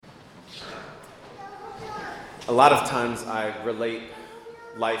A lot of times I relate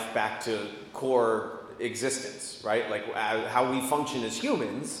life back to core existence, right? Like how we function as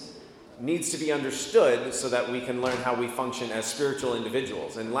humans needs to be understood so that we can learn how we function as spiritual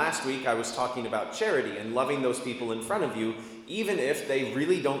individuals. And last week I was talking about charity and loving those people in front of you, even if they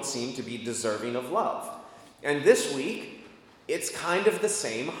really don't seem to be deserving of love. And this week, it's kind of the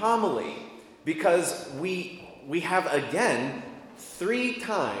same homily, because we have, again, 3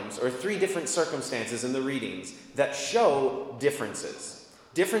 times or 3 different circumstances in the readings that show differences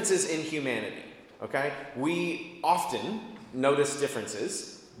in humanity, okay? We often notice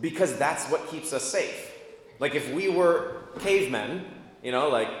differences because that's what keeps us safe. Like if we were cavemen,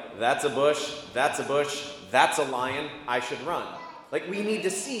 like that's a bush, that's a lion, I should run. Like we need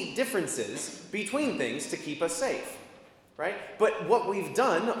to see differences between things to keep us safe, right? But what we've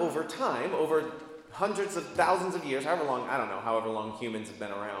done over time, over hundreds of thousands of years, however long humans have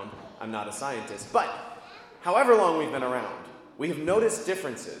been around, I'm not a scientist, but however long we've been around, we have noticed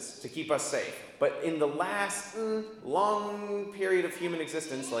differences to keep us safe. But in the last long period of human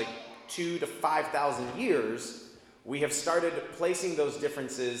existence, like 2,000 to 5,000 years, we have started placing those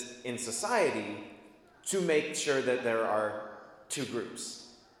differences in society to make sure that there are 2 groups.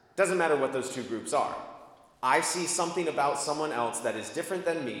 Doesn't matter what those 2 groups are. I see something about someone else that is different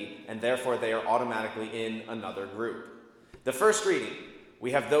than me, and therefore they are automatically in another group. The first reading,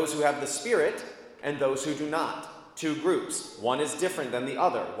 we have those who have the Spirit and those who do not. 2 groups. One is different than the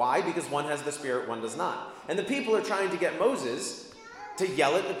other. Why? Because one has the Spirit, one does not. And the people are trying to get Moses to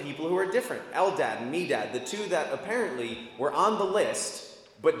yell at the people who are different. Eldad and Medad, the 2 that apparently were on the list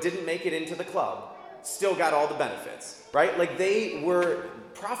but didn't make it into the club, still got all the benefits, right? Like they were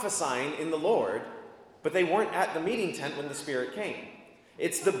prophesying in the Lord, but they weren't at the meeting tent when the Spirit came.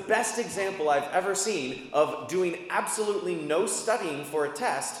 It's the best example I've ever seen of doing absolutely no studying for a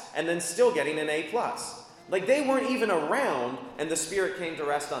test and then still getting an A+. Like they weren't even around and the Spirit came to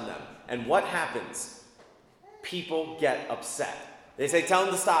rest on them. And what happens? People get upset. They say, tell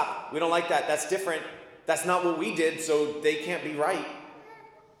them to stop. We don't like that. That's different. That's not what we did, so they can't be right.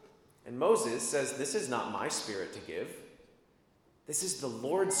 And Moses says, this is not my Spirit to give. This is the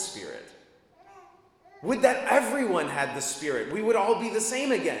Lord's Spirit. Would that everyone had the Spirit. We would all be the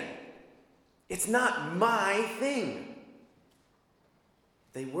same again. It's not my thing.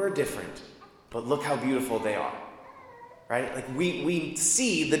 They were different, but look how beautiful they are, right? Like we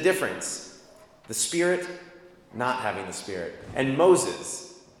see the difference. The Spirit not having the Spirit. And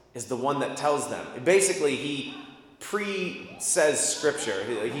Moses is the one that tells them. Basically, he pre-says Scripture.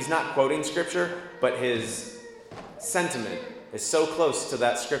 He's not quoting Scripture, but his sentiment is so close to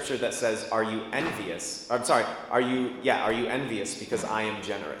that Scripture that says, are you envious? Are you envious because I am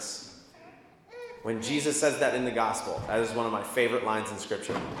generous? When Jesus says that in the gospel, that is one of my favorite lines in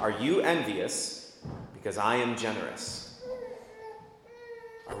Scripture. Are you envious because I am generous?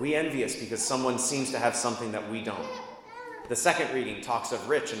 Are we envious because someone seems to have something that we don't? The second reading talks of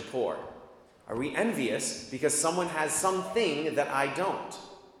rich and poor. Are we envious because someone has something that I don't?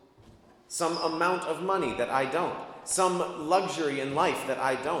 Some amount of money that I don't? Some luxury in life that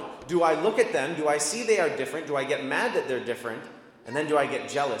I don't? Do I look at them? Do I see they are different? Do I get mad that they're different? And then do I get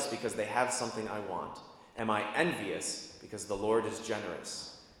jealous because they have something I want? Am I envious because the Lord is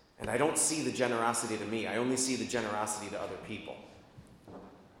generous? And I don't see the generosity to me. I only see the generosity to other people.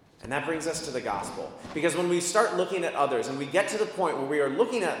 And that brings us to the gospel. Because when we start looking at others and we get to the point where we are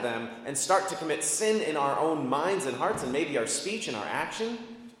looking at them and start to commit sin in our own minds and hearts and maybe our speech and our action,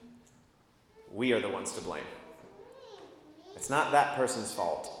 we are the ones to blame. It's not that person's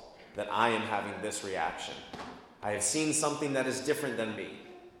fault that I am having this reaction. I have seen something that is different than me,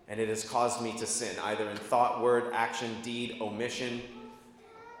 and it has caused me to sin, either in thought, word, action, deed, omission.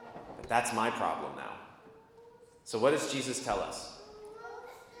 But that's my problem now. So what does Jesus tell us?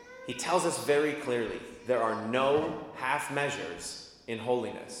 He tells us very clearly, there are no half measures in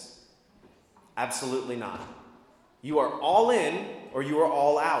holiness. Absolutely not. You are all in or you are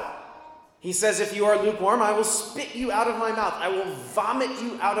all out. He says, if you are lukewarm, I will spit you out of my mouth. I will vomit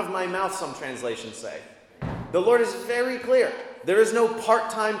you out of my mouth, some translations say. The Lord is very clear. There is no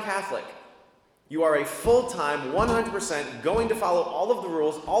part-time Catholic. You are a full-time, 100% going to follow all of the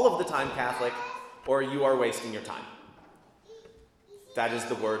rules, all of the time Catholic, or you are wasting your time. That is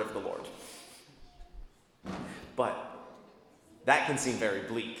the word of the Lord. But that can seem very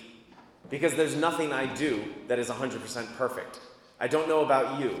bleak, because there's nothing I do that is 100% perfect. I don't know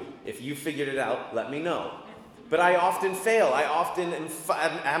about you. If you figured it out, let me know. But I often fail.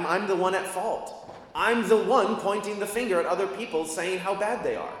 I'm the one at fault. I'm the one pointing the finger at other people saying how bad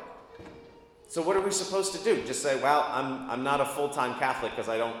they are. So what are we supposed to do? Just say, well, I'm not a full-time Catholic because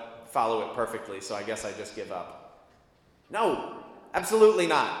I don't follow it perfectly, so I guess I just give up. No, absolutely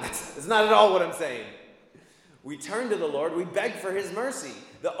not. That's not at all what I'm saying. We turn to the Lord, we beg for his mercy.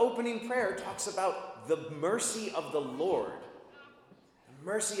 The opening prayer talks about the mercy of the Lord. The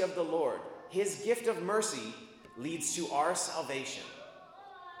mercy of the Lord. His gift of mercy leads to our salvation.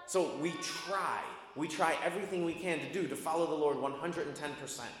 So we try everything we can to do to follow the Lord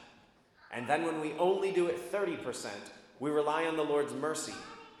 110%. And then when we only do it 30%, we rely on the Lord's mercy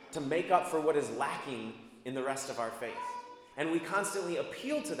to make up for what is lacking in the rest of our faith. And we constantly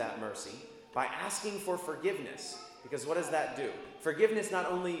appeal to that mercy by asking for forgiveness. Because what does that do? Forgiveness not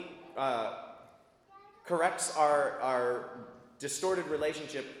only corrects our distorted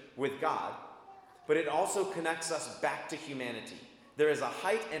relationship with God, but it also connects us back to humanity. There is a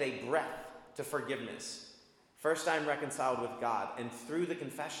height and a breadth to forgiveness. First, I am reconciled with God, and through the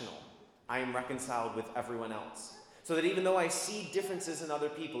confessional, I am reconciled with everyone else. So that even though I see differences in other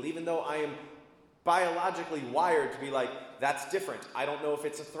people, even though I am biologically wired to be like, that's different, I don't know if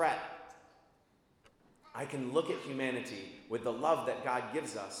it's a threat, I can look at humanity with the love that God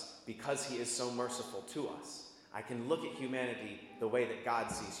gives us because he is so merciful to us. I can look at humanity the way that God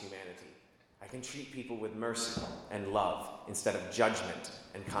sees humanity. I can treat people with mercy and love instead of judgment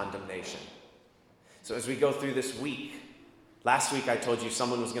and condemnation. So as we go through this week, last week I told you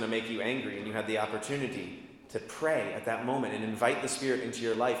someone was going to make you angry, and you had the opportunity to pray at that moment and invite the Spirit into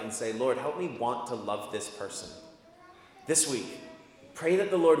your life and say, Lord, help me want to love this person. This week, pray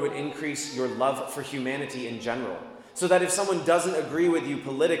that the Lord would increase your love for humanity in general, so that if someone doesn't agree with you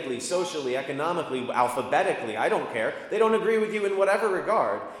politically, socially, economically, alphabetically, I don't care, they don't agree with you in whatever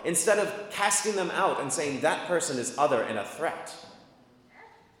regard, instead of casting them out and saying that person is other and a threat,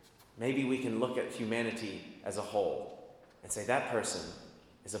 maybe we can look at humanity as a whole and say that person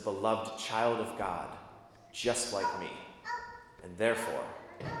is a beloved child of God, just like me, and therefore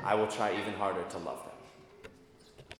I will try even harder to love them.